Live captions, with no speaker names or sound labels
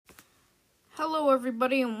Hello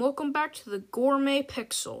everybody and welcome back to the Gourmet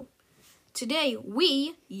Pixel. Today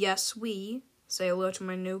we, say hello to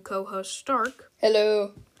my new co-host Stark.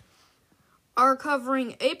 Hello. Are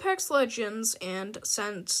covering Apex Legends, and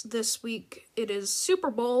since this week it is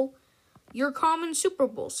Super Bowl, your common Super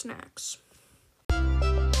Bowl snacks.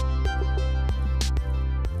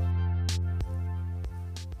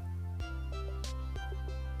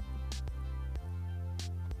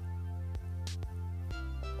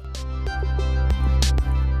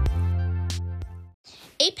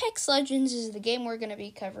 Apex Legends is the game we're going to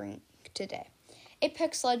be covering today.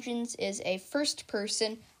 Apex Legends is a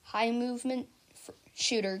first-person, high-movement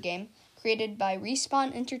shooter game created by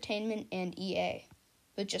Respawn Entertainment and EA,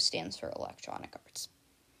 which just stands for Electronic Arts.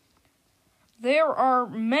 There are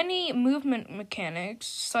many movement mechanics,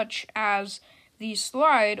 such as the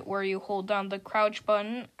slide, where you hold down the crouch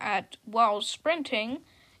button while sprinting.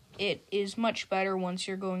 It is much better once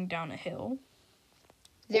you're going down a hill.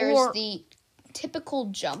 There's the typical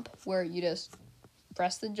jump, where you just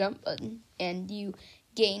press the jump button and you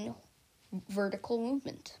gain vertical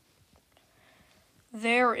movement.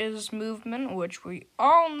 There is movement, which we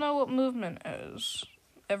all know what movement is.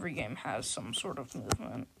 Every game has some sort of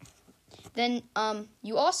movement. Then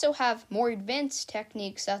you also have more advanced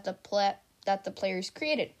techniques that the players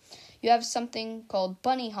created. You have something called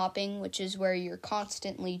bunny hopping, which is where you're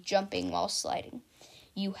constantly jumping while sliding.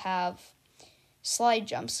 You have slide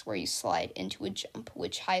jumps, where you slide into a jump,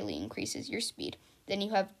 which highly increases your speed. Then you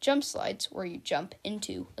have jump slides, where you jump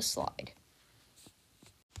into a slide.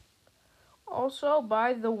 Also,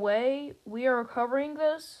 by the way, we are covering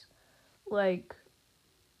this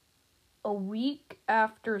a week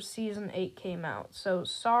after Season 8 came out. So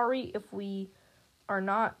sorry if we are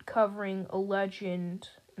not covering a legend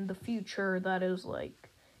in the future that is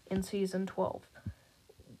in Season 12.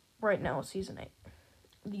 Right now, Season 8.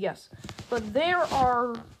 Yes, but there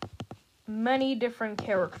are many different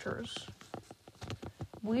characters.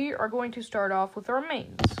 We are going to start off with our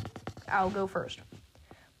mains. I'll go first.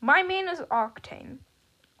 My main is Octane.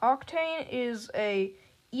 Octane is a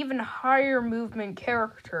even higher movement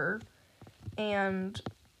character, and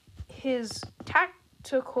his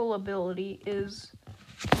tactical ability is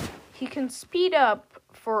he can speed up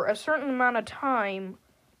for a certain amount of time,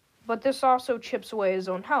 but this also chips away his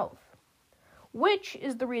own health, which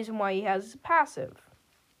is the reason why he has passive.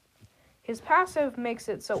 His passive makes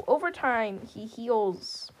it so over time he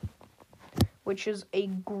heals, which is a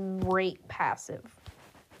great passive.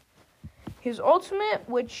 His ultimate,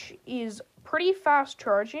 which is pretty fast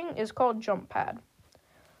charging, is called Jump Pad.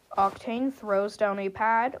 Octane throws down a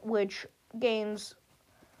pad, which gains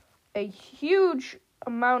a huge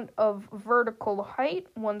amount of vertical height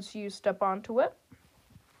once you step onto it.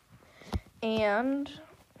 And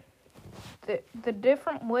the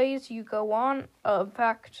different ways you go on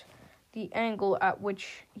affect the angle at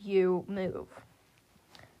which you move.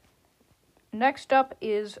 Next up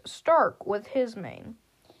is Stark with his main.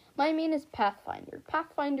 My main is Pathfinder.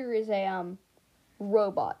 Pathfinder is a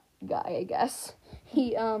robot guy, I guess.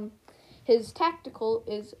 His tactical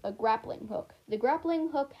is a grappling hook. The grappling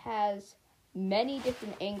hook has many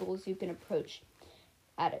different angles you can approach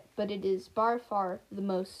at it, but it is by far the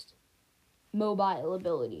most mobile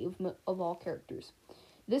ability of all characters.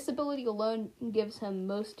 This ability alone gives him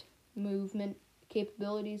most movement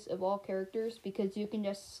capabilities of all characters because you can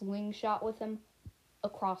just slingshot with him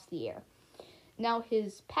across the air. Now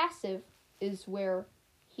his passive is where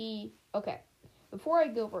before I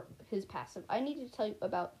go over his passive, I need to tell you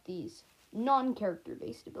about these non-character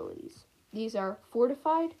based abilities. These are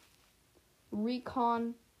Fortified,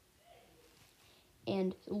 Recon,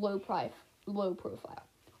 and low profile.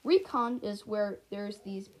 Recon is where there's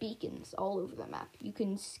these beacons all over the map. You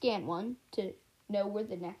can scan one to know where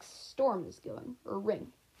the next storm is going, or ring.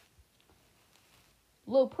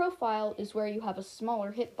 Low profile is where you have a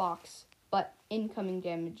smaller hitbox, but incoming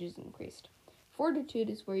damage is increased. Fortitude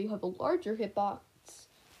is where you have a larger hitbox,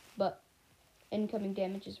 but incoming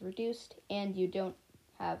damage is reduced, and you don't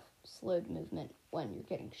have slowed movement when you're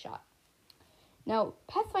getting shot. Now,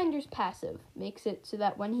 Pathfinder's passive makes it so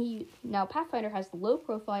that Pathfinder has low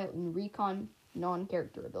profile and recon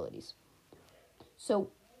non-character abilities. So,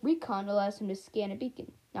 recon allows him to scan a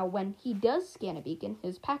beacon. Now, when he does scan a beacon,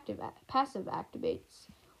 his passive activates,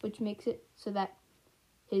 which makes it so that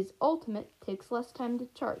his ultimate takes less time to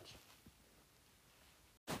charge.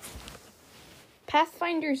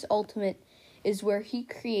 Pathfinder's ultimate is where he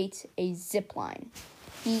creates a zip line.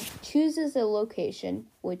 He chooses a location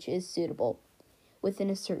which is suitable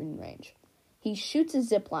within a certain range. He shoots a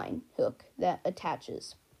zipline hook that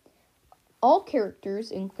attaches. All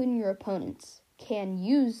characters, including your opponents, can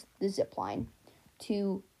use the zipline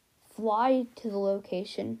to fly to the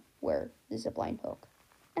location where the zipline hook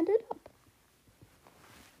ended up.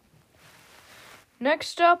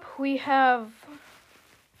 Next up, we have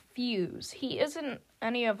Fuse. He isn't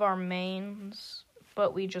any of our mains,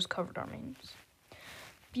 but we just covered our mains.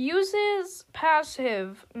 Fuse's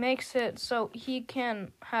passive makes it so he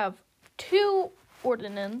can have 2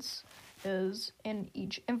 ordnances in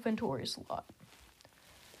each inventory slot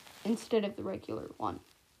instead of the regular one.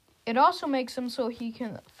 It also makes him so he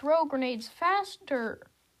can throw grenades faster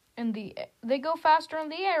they go faster in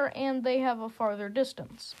the air and they have a farther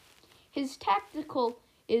distance. His tactical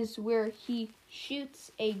is where he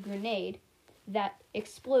shoots a grenade that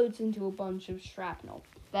explodes into a bunch of shrapnel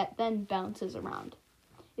that then bounces around.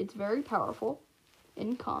 It's very powerful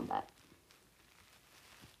in combat.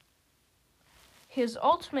 His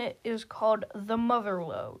ultimate is called the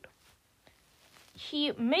Motherlode.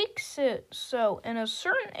 He makes it so in a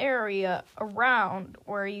certain area around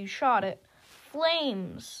where you shot it,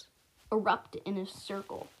 flames erupt in a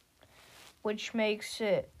circle, which makes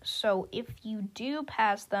it so if you do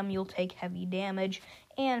pass them, you'll take heavy damage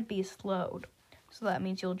and be slowed. So that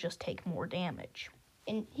means you'll just take more damage.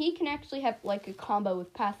 And he can actually have like a combo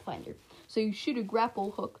with Pathfinder. So you shoot a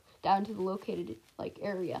grapple hook down to the located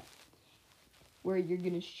area where you're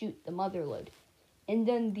gonna shoot the Motherlode, and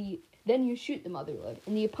then you shoot the Motherlode,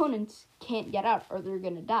 and the opponents can't get out or they're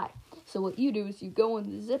gonna die. So what you do is you go on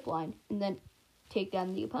the zip line and then take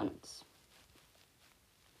down the opponents.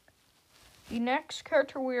 The next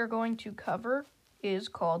character we are going to cover is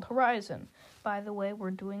called Horizon. By the way,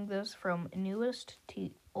 we're doing this from newest to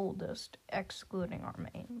oldest, excluding our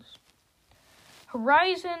mains.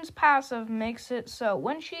 Horizon's passive makes it so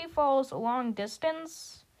when she falls a long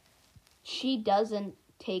distance, she doesn't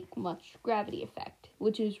take much gravity effect,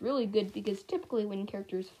 which is really good because typically when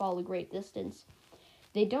characters fall a great distance,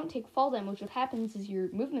 they don't take fall damage. What happens is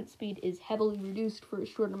your movement speed is heavily reduced for a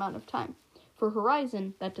short amount of time. For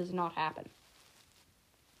Horizon, that does not happen.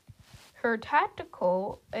 Her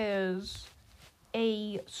tactical is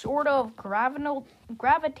a sort of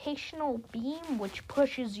gravitational beam which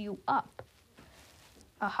pushes you up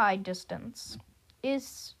a high distance.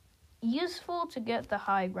 It's useful to get the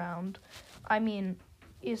high ground. I mean,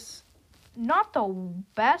 it's not the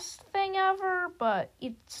best thing ever, but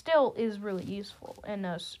it still is really useful in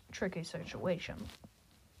a tricky situation.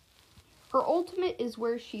 Her ultimate is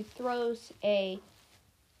where she throws a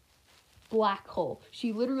black hole.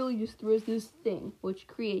 She literally just throws this thing, which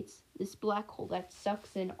creates this black hole that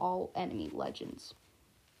sucks in all enemy legends.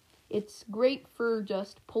 It's great for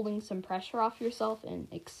just pulling some pressure off yourself and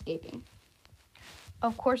escaping.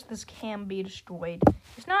 Of course, this can be destroyed.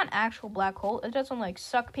 It's not an actual black hole. It doesn't,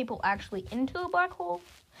 suck people actually into a black hole.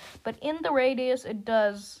 But in the radius, it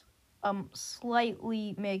does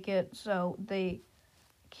slightly make it so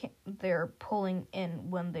they're pulling in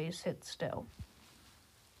when they sit still.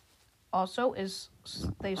 Also,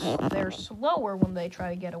 they're slower when they try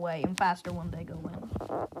to get away and faster when they go in.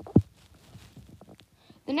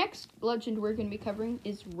 The next legend we're going to be covering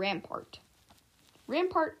is Rampart.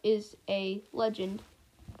 Rampart is a legend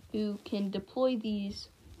who can deploy these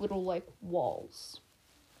little, walls.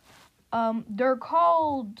 They're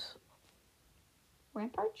called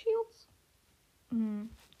Rampart shields?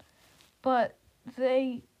 But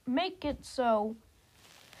they make it so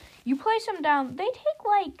you place them down. They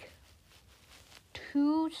take,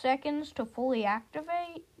 2 seconds to fully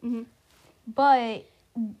activate. Mm-hmm. But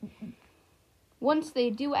once they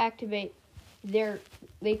do activate,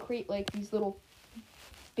 they create, these little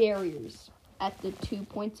barriers at the 2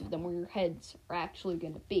 points of them where your heads are actually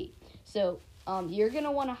going to be. So, you're going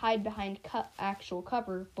to want to hide behind actual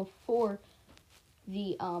cover before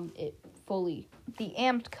the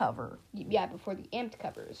amped cover. Yeah, before the amped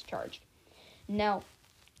cover is charged. Now,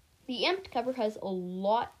 the amped cover has a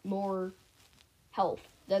lot more health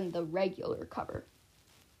than the regular cover,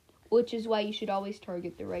 which is why you should always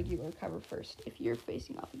target the regular cover first if you're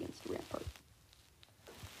facing off against the Rampart.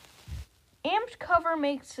 Amped cover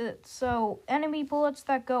makes it so enemy bullets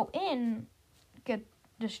that go in get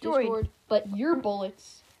destroyed. But your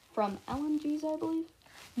bullets from LMGs, I believe?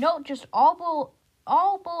 No, just all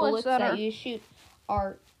bullets that you shoot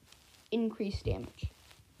are increased damage.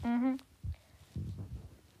 Mm-hmm.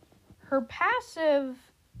 Her passive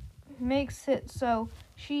makes it so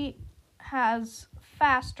she has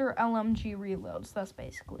faster LMG reloads. That's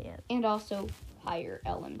basically it. And also higher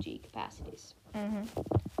LMG capacities. Mm-hmm.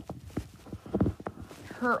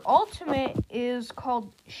 Her ultimate is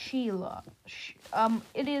called Sheila.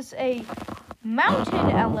 It is a mounted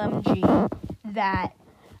LMG that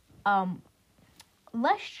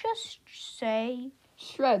let's just say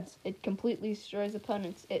Shreds. It completely destroys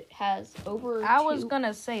opponents. It has over. I was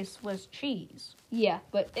gonna say Swiss cheese. Yeah,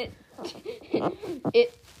 but it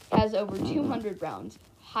it has over 200 rounds,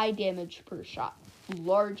 high damage per shot,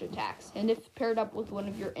 large attacks, and if paired up with one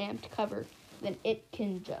of your amped cover, then it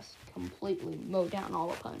can just completely mow down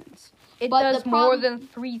all opponents. It does more than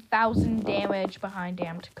 3,000 damage behind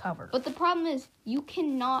amped cover. But the problem is, you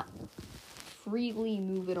cannot freely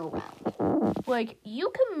move it around. Like,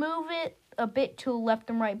 you can move it a bit to the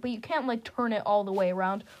left and right, but you can't, like, turn it all the way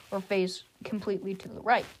around or face completely to the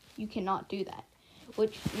right. You cannot do that,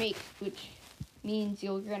 which means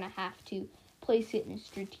you're going to have to place it in a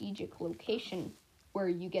strategic location where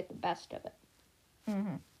you get the best of it.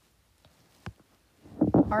 Mm-hmm.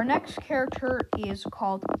 Our next character is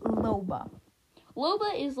called Loba.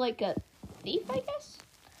 Loba is like a thief, I guess?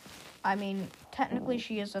 I mean, technically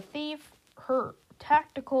she is a thief. Her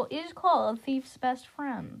tactical is called a thief's best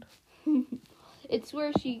friend. It's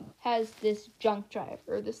where she has this junk drive,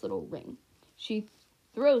 or this little ring. She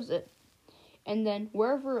throws it, and then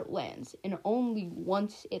wherever it lands, and only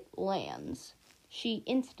once it lands, she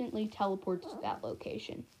instantly teleports to that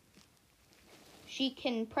location. She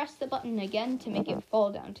can press the button again to make it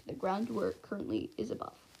fall down to the ground where it currently is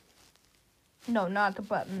above. No, not the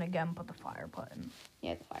button again, but the fire button.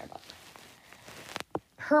 Yeah, the fire button.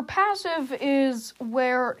 Her passive is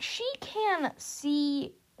where she can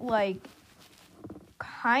see, like,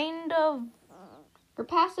 kind of... Her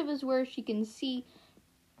passive is where she can see,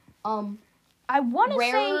 I want to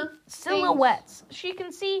say silhouettes. She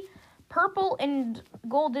can see purple and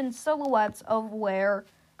golden silhouettes of where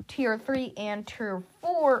Tier 3 and Tier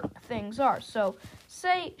 4 things are. So,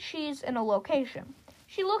 say she's in a location.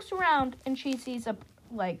 She looks around and she sees a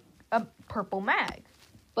purple mag.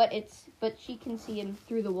 But she can see him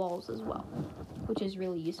through the walls as well, which is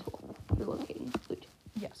really useful for locating loot.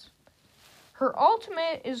 Yes. Her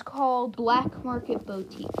ultimate is called Black Market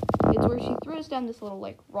Boutique. It's where she throws down this little,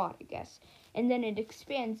 like, rod, I guess. And then it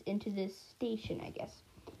expands into this station, I guess,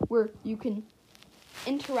 where you can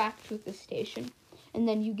interact with the station. And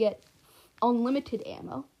then you get unlimited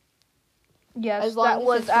ammo. Yes, as long that as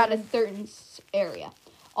was it's added. in a certain area.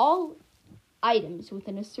 All items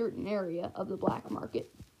within a certain area of the black market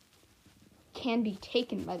can be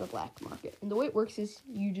taken by the black market. And the way it works is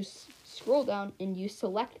you just scroll down and you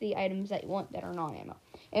select the items that you want that are non-ammo.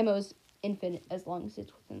 Ammo is infinite as long as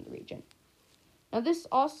it's within the region. Now this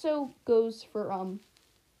also goes for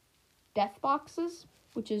death boxes,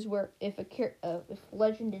 which is where if a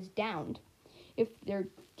legend is downed, if they're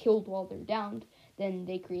killed while they're downed, then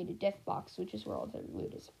they create a death box, which is where all their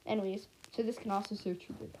loot is. Anyways, so this can also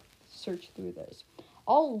search through those.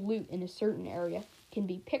 All loot in a certain area can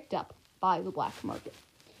be picked up by the black market.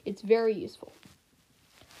 It's very useful.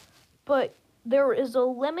 But there is a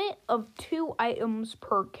limit of 2 items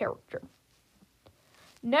per character.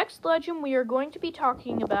 Next legend we are going to be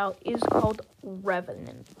talking about is called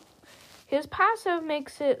Revenant. His passive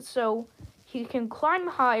makes it so he can climb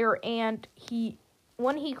higher, and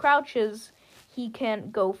when he crouches, he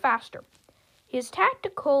can go faster. His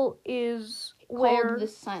tactical is called the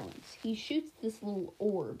Silence. He shoots this little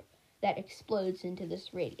orb that explodes into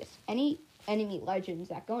this radius. Any enemy legends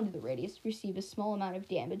that go into the radius receive a small amount of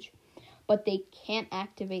damage, but they can't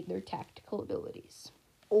activate their tactical abilities.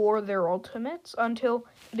 Or their ultimates until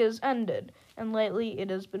it is ended, and lately it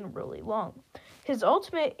has been really long. His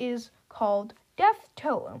ultimate is called Death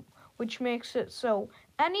Totem, which makes it so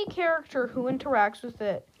any character who interacts with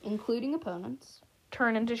it, including opponents,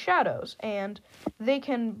 turn into shadows, and they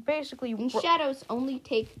can basically... And shadows only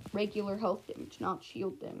take regular health damage, not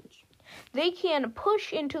shield damage. They can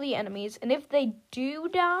push into the enemies, and if they do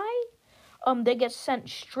die, they get sent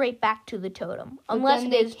straight back to the totem. But unless then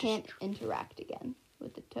they can't interact again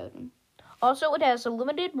with the totem. Also, it has a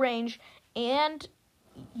limited range, and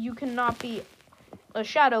you cannot be a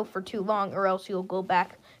shadow for too long, or else you'll go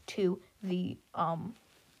back to the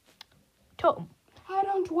totem. I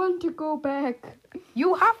don't want to go back.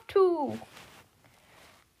 You have to.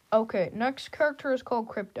 Okay, next character is called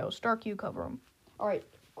Crypto. Stark, you cover him. Alright,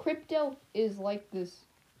 Crypto is like this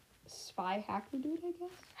spy hacker dude, I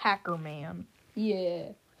guess? Hacker man. Yeah.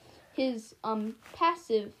 His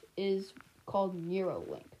passive is called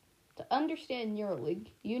Neuralink. To understand Neuralink,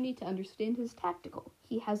 you need to understand his tactical.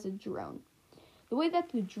 He has a drone. The way that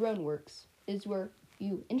the drone works is where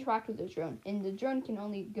you interact with the drone, and the drone can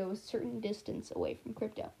only go a certain distance away from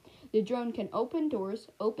Crypto. The drone can open doors,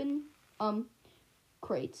 open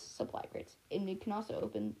crates, supply crates, and it can also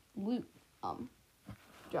open loot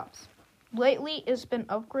drops. lately it's been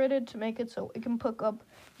upgraded to make it so it can pick up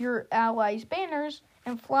your allies' banners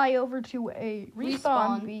and fly over to a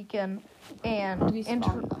respawn beacon and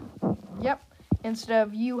Respawn them. Yep. Instead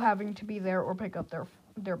of you having to be there or pick up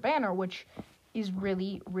their banner, which is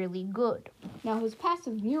really, really good. Now his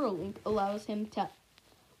passive Neuralink allows him to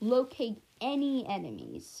locate any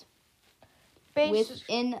enemies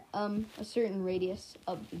within a certain radius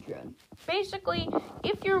of the drone. Basically,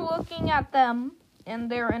 if you're looking at them and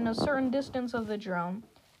they're in a certain distance of the drone,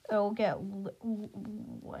 they'll get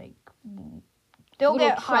they'll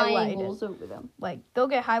get highlighted over them. They'll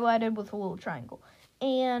get highlighted with a little triangle.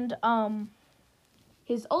 And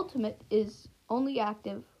his ultimate is only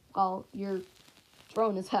active while your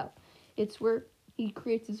drone is out. It's where he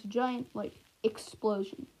creates this giant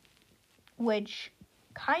explosion, which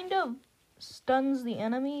kind of stuns the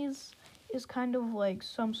enemies. Is kind of like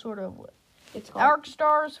some sort of arc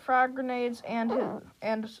stars, frag grenades,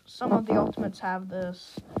 and some of the ultimates have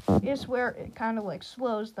this. It's where it kind of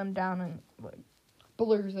slows them down and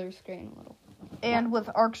blurs their screen a little. And with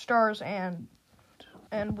arc stars and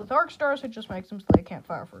with arc stars, it just makes them so they can't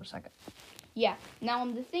fire for a second. Yeah. Now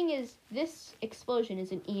the thing is, this explosion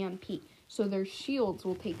is an EMP, so their shields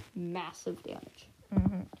will take massive damage.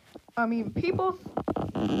 Mm-hmm. I mean,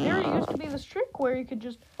 there used to be this trick where you could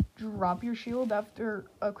just drop your shield after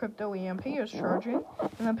a crypto EMP is charging,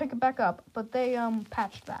 and then pick it back up. But they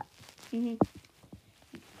patched that. Mm-hmm.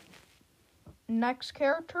 Next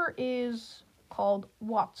character is called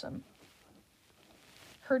Wattson.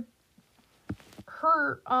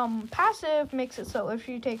 Her passive makes it so if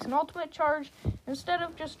she takes an ultimate charge, instead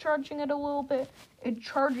of just charging it a little bit, it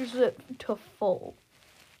charges it to full.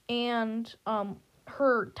 And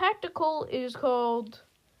her tactical is called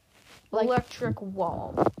Electric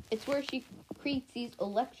Wall. It's where she creates these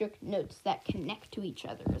electric nodes that connect to each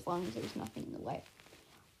other as long as there's nothing in the way.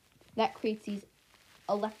 That creates these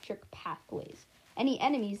electric pathways. Any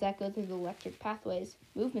enemies that go through the electric pathways,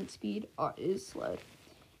 movement speed is slowed,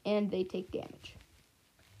 and they take damage.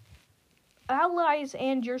 Allies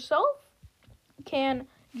and yourself can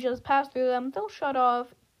just pass through them. They'll shut off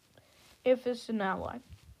if it's an ally.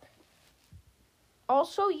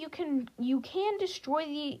 Also, you can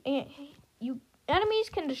destroy enemies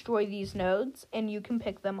can destroy these nodes, and you can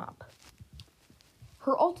pick them up.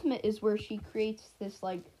 Her ultimate is where she creates this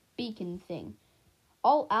beacon thing.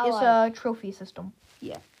 All allies. It's a trophy system.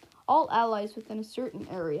 Yeah. All allies within a certain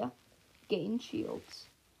area gain shields.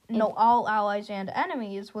 No, all allies and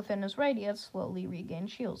enemies within this radius slowly regain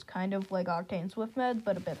shields, kind of like Octane Swift Med,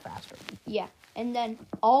 but a bit faster. Yeah, and then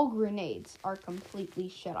all grenades are completely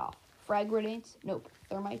shut off. Frag grenades? Nope.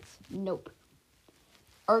 Thermites? Nope.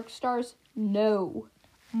 Arc stars? No.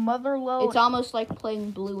 Motherload. It's almost like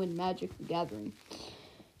playing blue in Magic the Gathering.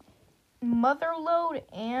 Motherload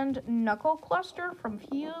and Knuckle Cluster from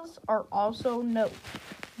Fuse are also no.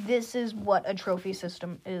 This is what a trophy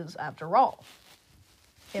system is after all.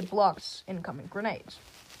 It blocks incoming grenades.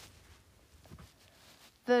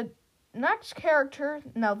 The next character,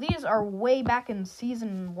 now these are way back in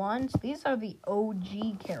Season 1. So these are the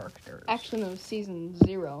OG characters. Actually, no, Season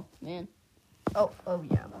 0, man. Oh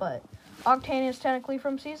yeah, but Octane is technically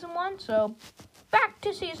from Season 1, so back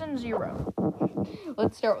to Season 0.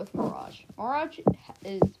 Let's start with Mirage.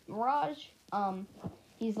 Mirage,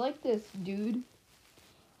 he's like this dude.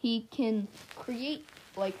 He can create,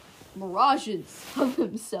 mirages of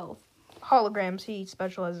himself. Holograms, he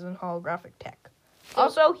specializes in holographic tech.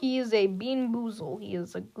 Also, he is a bean boozle. He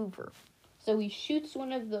is a goofer. So he shoots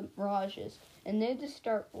one of the mirages, and they just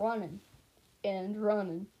start running, and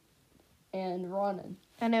running, and running.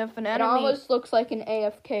 And if an enemy... It almost looks like an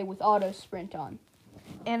AFK with auto sprint on.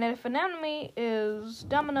 And if an enemy is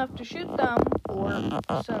dumb enough to shoot them, or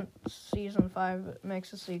since Season 5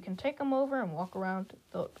 makes it so you can take them over and walk around,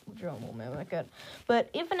 the drone will mimic it. But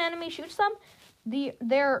if an enemy shoots them,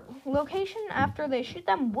 their location after they shoot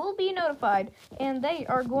them will be notified, and they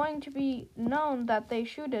are going to be known that they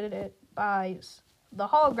shooted it by the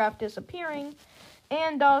holograph disappearing,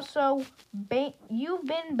 and also you've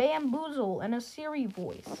been bamboozled in a Siri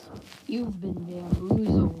voice. You've been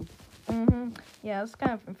bamboozled. Mm-hmm. Yeah, it's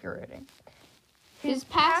kind of infuriating. His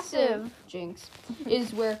passive, Jinx,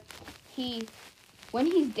 is where when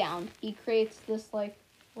he's down, he creates this,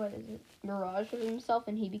 mirage of himself,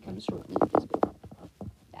 and he becomes shortly invisible.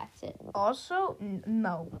 That's it. Also,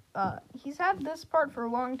 no. He's had this part for a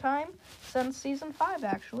long time, since Season 5,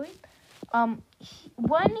 actually.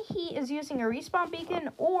 When he is using a respawn beacon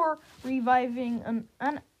or reviving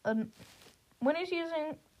when he's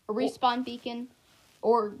using a respawn beacon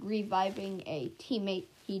or reviving a teammate,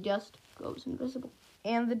 he just goes invisible.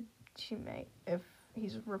 And the teammate, if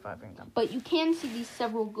he's reviving them. But you can see these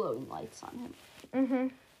several glowing lights on him. Mm-hmm.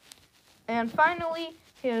 And finally,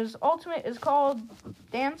 his ultimate is called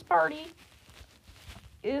Dance Party.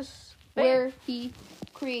 Where he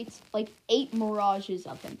creates like 8 mirages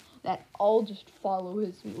of him that all just follow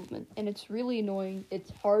his movement. And it's really annoying.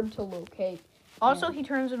 It's hard to locate. Also, he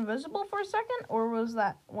turns invisible for a second, or was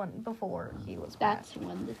that one before he was back? That's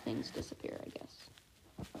when the things disappear, I guess.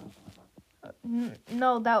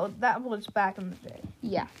 No, that was back in the day.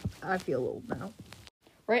 Yeah. I feel old now.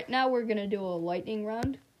 Right now, we're going to do a lightning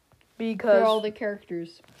round Because for all the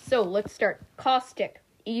characters. So, let's start. Caustic,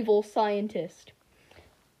 evil scientist.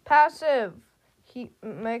 passive, he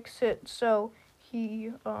makes it so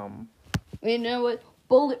he, You know what?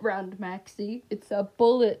 Bullet round, Maxie. It's a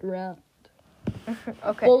bullet round.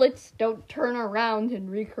 okay. Bullets don't turn around and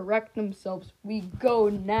recorrect themselves. We go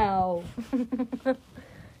now.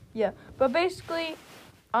 Yeah, but basically,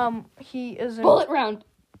 he is Bullet round.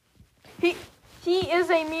 He is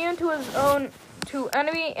immune to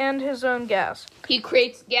enemy and his own gas, He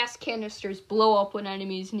creates gas canisters blow up when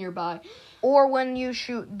enemies nearby. or when you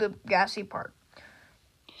shoot the gassy part.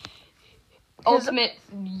 Ultimate,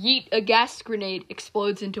 yeet a gas grenade,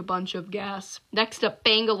 explodes into a bunch of gas. Next up,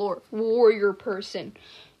 Bangalore, warrior person.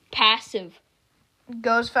 Passive,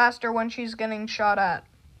 Goes faster when she's getting shot at.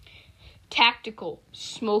 tactical,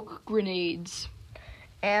 smoke grenades.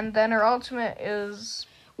 And then her ultimate is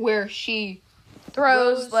Where she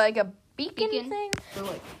throws like a beacon thing. for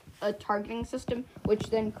like a targeting system,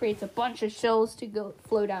 which then creates a bunch of shells to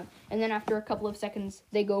flow down. And then after a couple of seconds,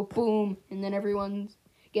 they go boom, and then everyone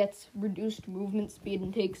gets reduced movement speed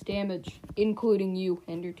and takes damage, including you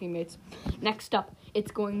and your teammates. Next up,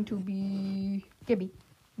 it's going to be Gibby,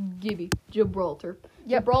 Gibraltar.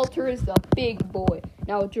 Yep. Gibraltar is the big boy.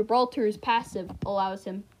 Now, Gibraltar's passive allows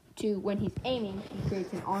him to, when he's aiming, he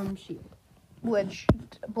creates an arm shield. Which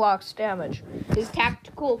blocks damage. His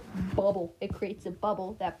tactical bubble, it creates a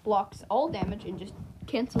bubble that blocks all damage and just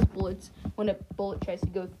cancels bullets when a bullet tries to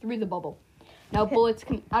go through the bubble. Now, bullets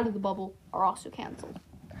coming out of the bubble are also canceled.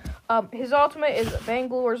 His ultimate is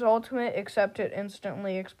Bangalore's ultimate, except it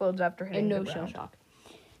instantly explodes after hitting And no the shell ground. shock.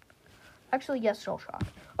 Actually, yes, shell shock.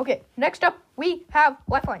 Okay, next up, we have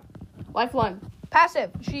Lifeline. Lifeline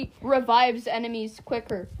Passive. She revives enemies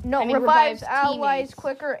quicker. revives allies teammates.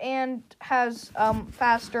 quicker and has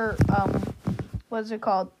faster, what's it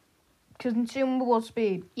called? Consumable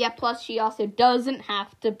speed. Yeah, plus she also doesn't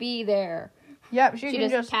have to be there. Yep, She can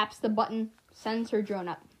just taps the button, sends her drone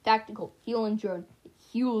up. Tactical, healing drone. It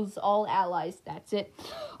heals all allies. That's it.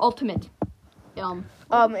 Ultimate.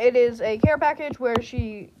 It is a care package where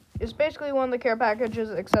she is basically one of the care packages,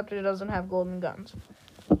 except it doesn't have golden guns.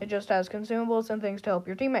 It just has consumables and things to help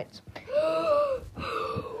your teammates.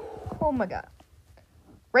 Oh my god.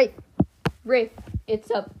 Wraith. It's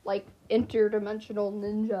a interdimensional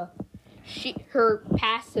ninja. Her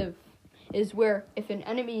passive is where if an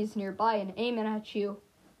enemy is nearby and aiming at you,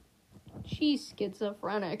 she's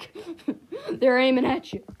schizophrenic. They're aiming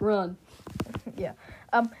at you. Run. Yeah.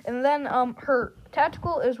 And then her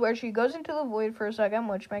tactical is where she goes into the void for a second,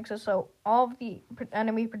 which makes it so all of the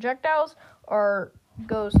enemy projectiles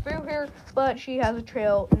goes through her, but she has a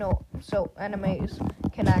trail, so enemies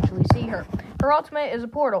can actually see her. Her ultimate is a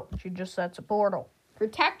portal. She just sets a portal. Her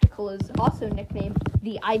tactical is also nicknamed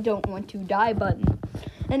the I don't want to die button.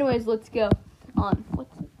 Anyways, let's go on.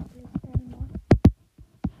 What's it?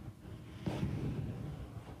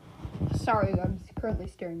 Sorry, I'm currently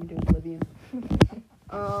staring into oblivion.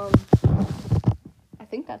 I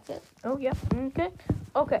think that's it. Oh, yeah.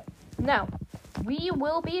 Okay. Now, we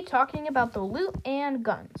will be talking about the loot and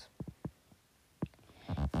guns.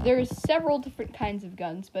 There's several different kinds of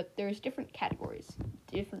guns, but there's different main categories.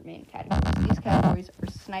 These categories are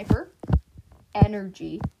sniper,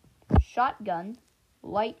 energy, shotgun,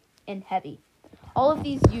 light, and heavy. All of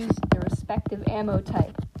these use their respective ammo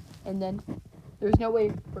type, and then there's no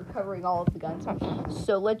way we're covering all of the guns.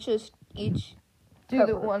 So let's just each Do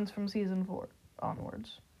the ones from season 4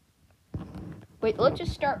 onwards. Wait, let's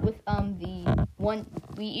just start with the one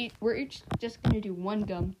we're each just gonna do one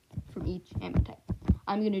gun from each ammo type.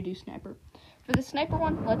 I'm gonna do sniper. For the sniper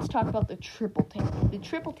one, let's talk about the triple take. The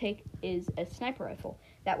triple take is a sniper rifle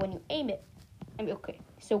that when you aim it,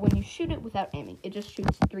 so when you shoot it without aiming, it just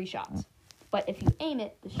shoots 3 shots. But if you aim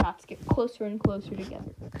it, the shots get closer and closer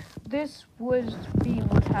together. This would be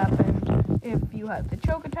what happened if you had the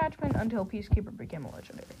choke attachment until Peacekeeper became a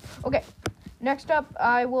legendary. Okay, next up,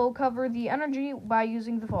 I will cover the energy by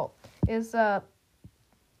using the Vault. It's a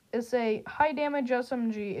high damage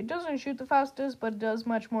SMG. It doesn't shoot the fastest, but it does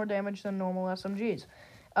much more damage than normal SMGs.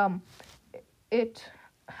 It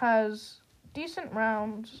has decent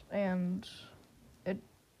rounds, and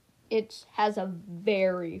it has a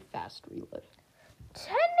very fast reload.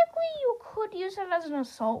 technically you could use it as an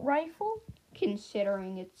assault rifle.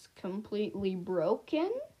 Considering it's completely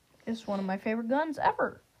broken, It's one of my favorite guns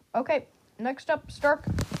ever. Okay, next up, Stark.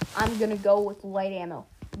 I'm gonna go with light ammo.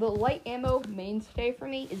 The light ammo mainstay for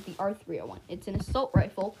me is the R301. It's an assault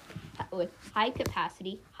rifle with high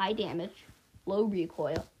capacity, high damage, low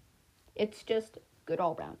recoil. It's just good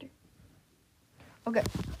all-rounder. Okay,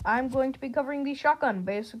 I'm going to be covering the shotgun.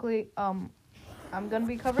 Basically, I'm going to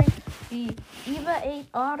be covering the EVA 8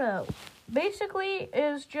 Auto. Basically,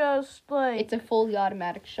 is just like It's a fully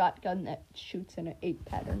automatic shotgun that shoots in an 8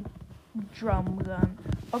 pattern. drum gun.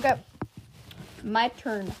 Okay, My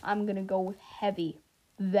turn, I'm gonna go with heavy,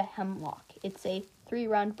 the Hemlock. It's a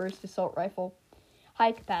 3-round burst assault rifle,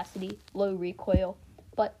 high capacity, low recoil,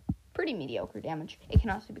 but pretty mediocre damage. It can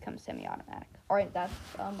also become semi-automatic. Alright, that's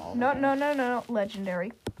all. no,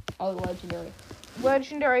 legendary. Oh, legendary.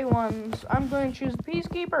 Legendary ones. I'm going to choose the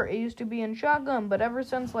Peacekeeper. It used to be in shotgun, but ever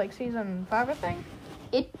since like season 5, I think.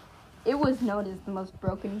 It was known as the most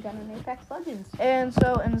broken gun in Apex Legends. And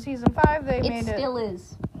so in season 5, they made it. It still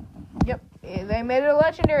is. Yep, they made it a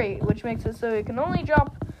legendary, which makes it so it can only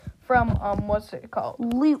drop from what's it called?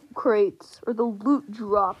 Loot crates, or the loot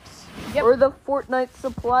drops, Yep. or the Fortnite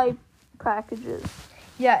supply packages.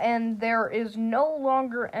 Yeah, and there is no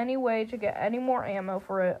longer any way to get any more ammo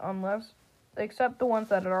for it except the ones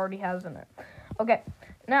that it already has in it. Okay,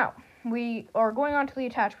 now we are going on to the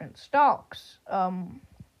attachment stocks.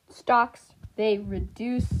 Stocks, they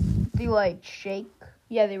reduce. The like shake.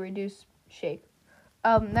 Yeah, they reduce shake.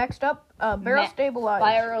 Next up, barrel stabilizers.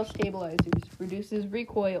 Barrel stabilizers reduces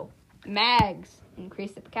recoil. Mags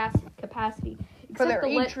increase the capacity. For their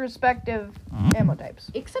each respective ammo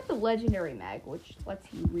types. Except the legendary mag, which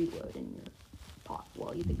lets you reload in your pocket. Well,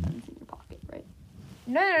 the gun's in your pocket, right?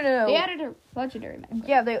 No. They added a legendary mag. Right?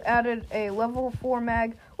 Yeah, they added a level 4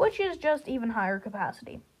 mag, which is just even higher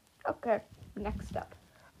capacity. Okay. Next up.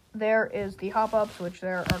 There is the hop-ups, which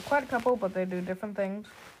there are quite a couple, but they do different things.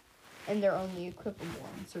 And they're only equipable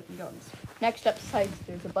on certain guns. Next up, sights.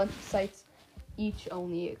 There's a bunch of sights.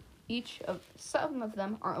 Some of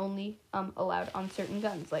them are only allowed on certain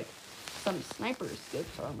guns. Like some sniper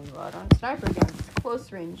scopes are only allowed on sniper guns.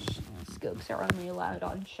 Close range scopes are only allowed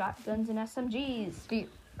on shotguns and SMGs.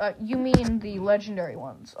 You mean the legendary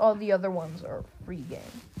ones? All the other ones are free game.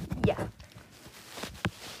 Yeah.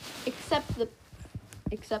 Except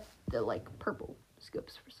the like purple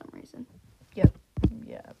scopes for some reason. Yep.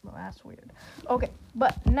 Yeah, well, that's weird. Okay,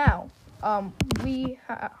 but now we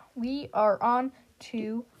are on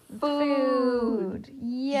to food.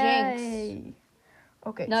 Yay! Jinx.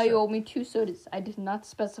 Okay. Now you owe me 2 sodas. I did not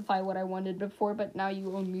specify what I wanted before, but now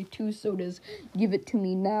you owe me 2 sodas. Give it to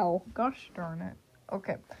me now. Gosh darn it.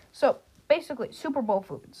 Okay. So basically, Super Bowl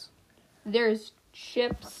foods. There's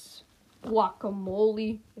chips,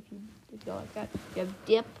 guacamole, if you go like that. You have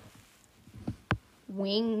dip,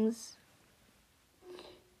 wings.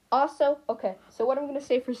 Also, okay, so what I'm going to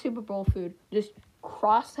say for Super Bowl food, just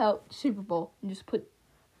cross out Super Bowl and just put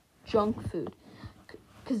junk food,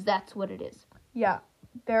 because that's what it is. Yeah,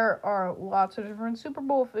 there are lots of different Super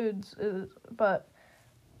Bowl foods, but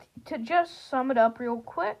to just sum it up real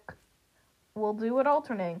quick, we'll do it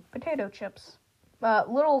alternating. Potato chips.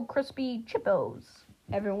 Little crispy Chippos.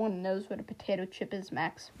 Everyone knows what a potato chip is,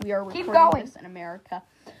 Max. We are Keep recording going. this in America.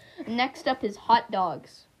 Next up is hot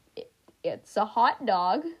dogs. It's a hot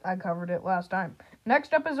dog. I covered it last time.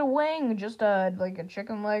 Next up is a wing, just like a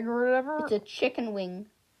chicken leg or whatever. It's a chicken wing.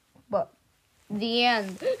 But The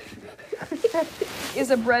end.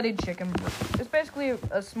 is a breaded chicken. It's basically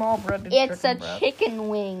a small breaded chicken It's a breast. chicken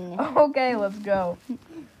wing. Okay, let's go.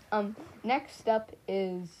 Next up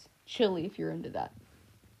is chili, if you're into that.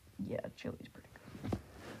 Yeah, chili's pretty good.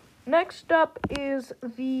 Next up is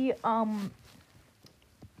the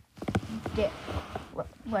dip,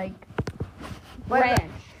 like Ranch.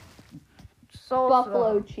 salsa,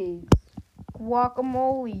 Buffalo cheese.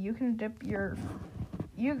 guacamole. You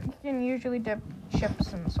can usually dip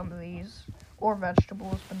chips in some of these or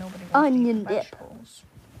vegetables, but nobody wants Onion to eat dip. vegetables.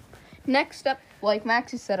 Next up, like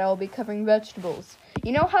Maxie said, I will be covering vegetables.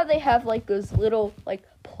 You know how they have like those little like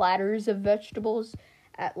platters of vegetables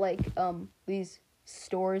at like these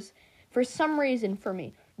stores? For some reason, for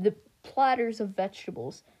me, the platters of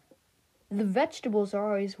vegetables, the vegetables are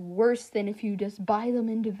always worse than if you just buy them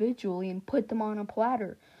individually and put them on a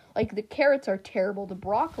platter. Like the carrots are terrible. The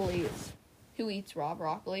broccoli is, who eats raw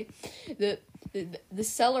broccoli? The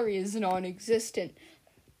celery is non-existent.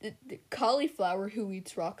 The cauliflower, who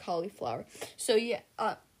eats raw cauliflower? So yeah,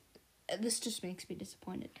 this just makes me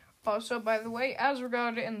disappointed. Also, by the way, as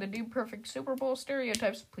regarded in the Dude Perfect Super Bowl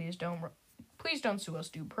stereotypes, please don't sue us,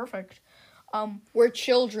 Dude Perfect. We're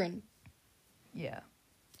children. Yeah.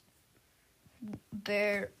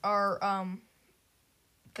 There are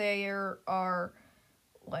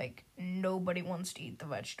like, nobody wants to eat the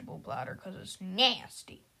vegetable platter because it's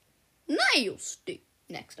nasty. Nasty.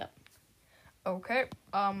 Next up. Okay,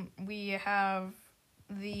 we have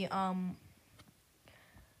the,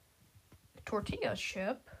 tortilla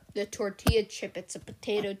chip. The tortilla chip. It's a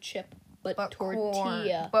potato chip, but tortilla.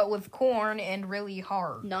 Corn, but with corn and really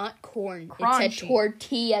hard. Not corn. Crunchy. It's a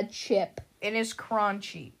tortilla chip. It is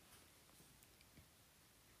crunchy.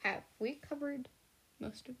 Have we covered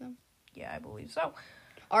most of them? Yeah, I believe so.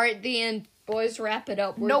 All right, the end. Boys, wrap it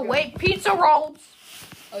up. Wait, pizza rolls!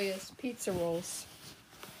 Oh, yes, pizza rolls.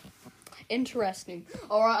 Interesting.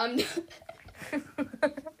 All right,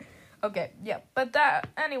 Okay, yeah, but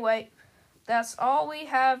anyway, that's all we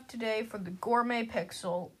have today for the Gourmet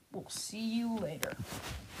Pixel. We'll see you later.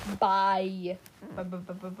 Bye.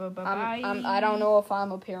 Bye. I don't know if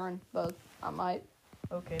I'm appearing, but I might.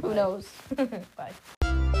 Okay, Who bye. knows? Bye.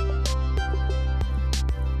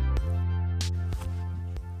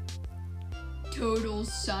 Total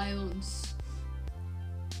silence.